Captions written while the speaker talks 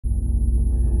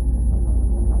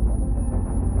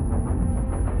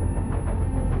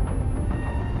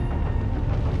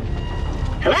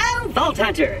Vault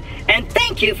Hunter, and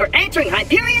thank you for answering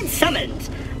Hyperion's summons.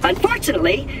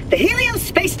 Unfortunately, the Helios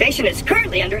space station is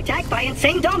currently under attack by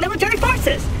insane Dome military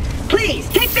forces. Please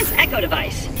take this Echo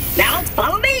device. Now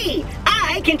follow me.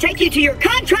 I can take you to your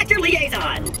contractor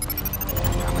liaison.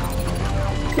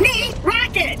 Me,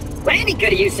 Rocket. Randy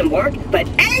could have used some work, but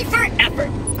A for effort.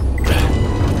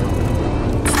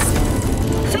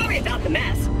 Sorry about the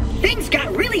mess. Things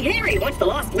got really hairy once the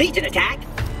Lost Legion attacked.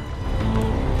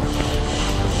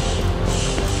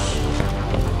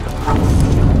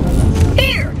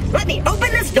 Here, let me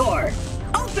open this door.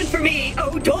 Open for me,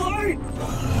 oh door.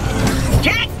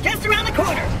 Jack's just around the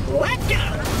corner. Let's go.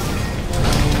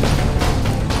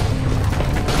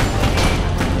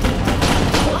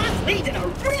 The Lost Legion are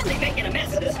really making a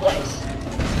mess of this place.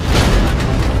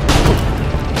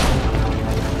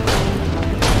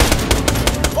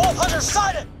 Vault Hunter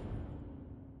sighted!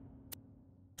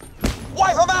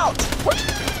 Wipe him out!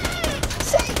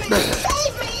 Save me!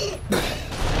 Save me!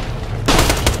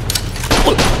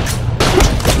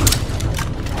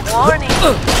 Warning!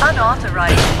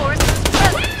 Unauthorized forces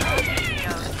present.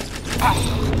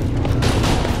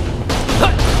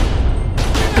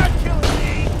 You're not killing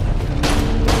me!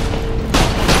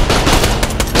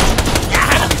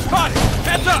 Enemy spotted!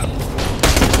 Heads up!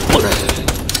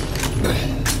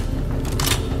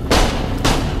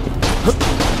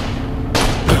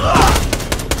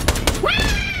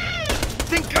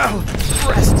 Think I'll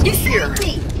rest You here. saved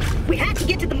me! We have to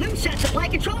get to the moonshot supply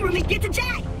control room and get to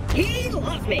Jack! He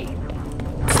loves me!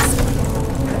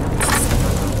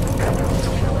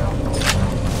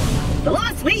 The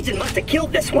Lost Legion must have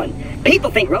killed this one.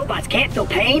 People think robots can't feel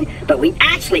pain, but we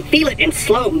actually feel it in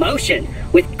slow motion,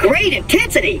 with great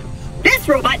intensity. This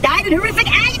robot died in horrific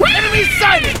agony. Enemy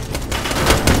sighted!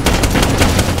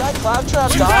 That cloud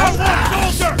trap died?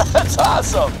 That's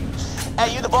awesome!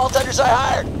 Hey, you the Vault Hunters I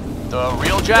hired? The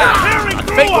real Jack, not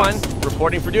the fake one,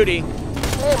 reporting for duty.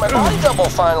 Hey, my body double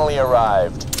finally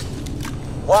arrived.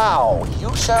 Wow,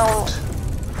 you sound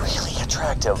really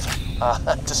attractive.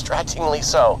 Distractingly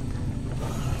so.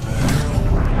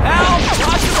 Help!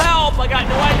 Lots of help! I got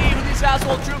no idea who these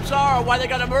asshole troops are or why they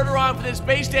got a murder on for this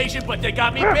space station, but they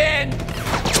got me pinned!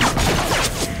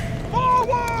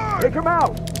 Forward! Take him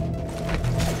out!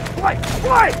 Fight!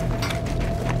 Fight!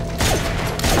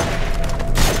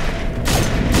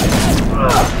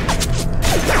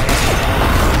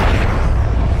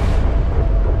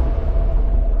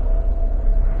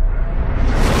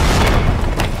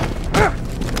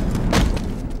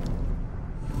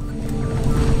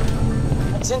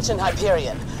 Attention,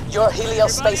 Hyperion. Your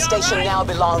Helios space station now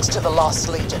belongs to the Lost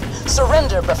Legion.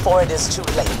 Surrender before it is too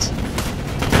late.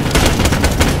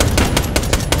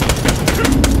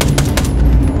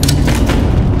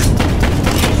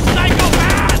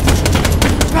 Psychopath!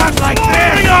 Not like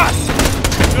this! Us!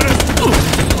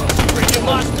 Freaking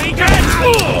Lost Legion!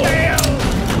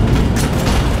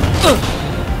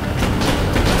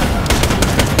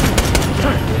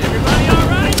 Everybody all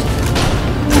right?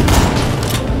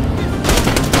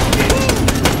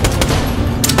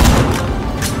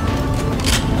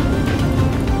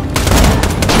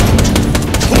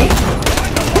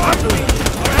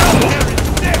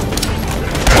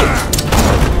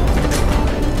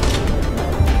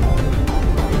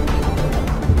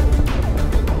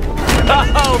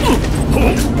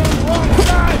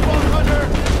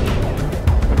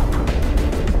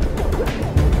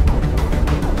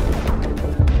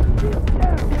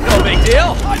 No big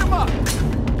deal. Light him up!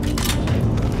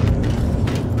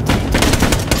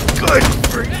 Good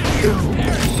for you!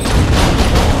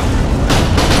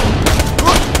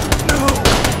 No!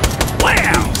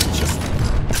 Wow! Just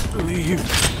leave.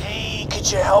 Hey, could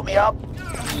you help me up?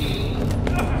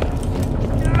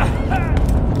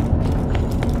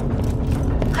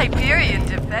 Hyperion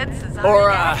defense is Or,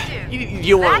 inactive.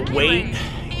 you want to wait?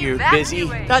 You're busy?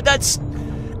 Evacuate. That's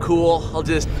cool. I'll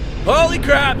just... Holy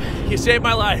crap! You saved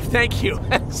my life. Thank you.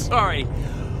 Sorry.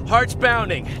 Heart's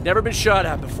pounding. Never been shot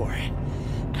at before.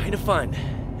 Kind of fun,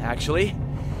 actually.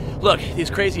 Look,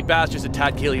 these crazy bastards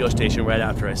attacked Helios Station right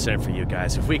after I sent for you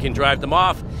guys. If we can drive them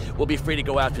off, we'll be free to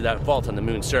go after that vault on the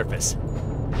moon's surface.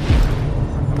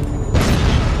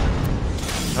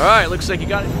 Alright, looks like you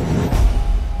got it.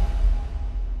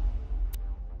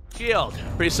 Shield.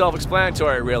 Pretty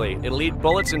self-explanatory, really. It'll eat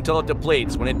bullets until it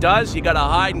depletes. When it does, you gotta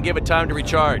hide and give it time to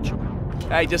recharge.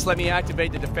 Hey, just let me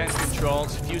activate the defense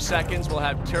controls. A few seconds, we'll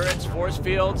have turrets, force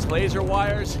fields, laser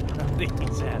wires.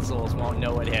 These assholes won't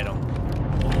know what hit them.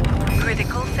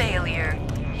 Critical failure.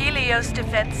 Helios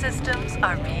defense systems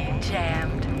are being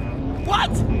jammed. What?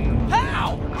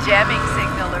 How? Jamming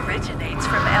signal originates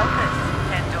from Elpis,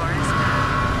 Pandora's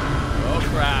moon. Oh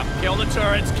crap. Okay, hold the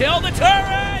turrets! Kill the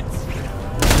turrets!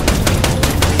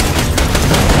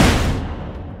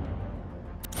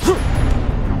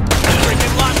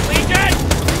 Freaking Lost Legion!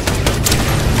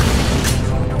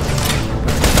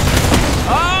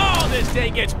 Oh, this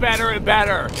thing gets better and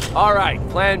better. All right,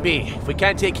 plan B. If we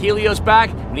can't take Helios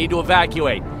back, we need to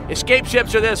evacuate. Escape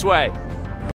ships are this way.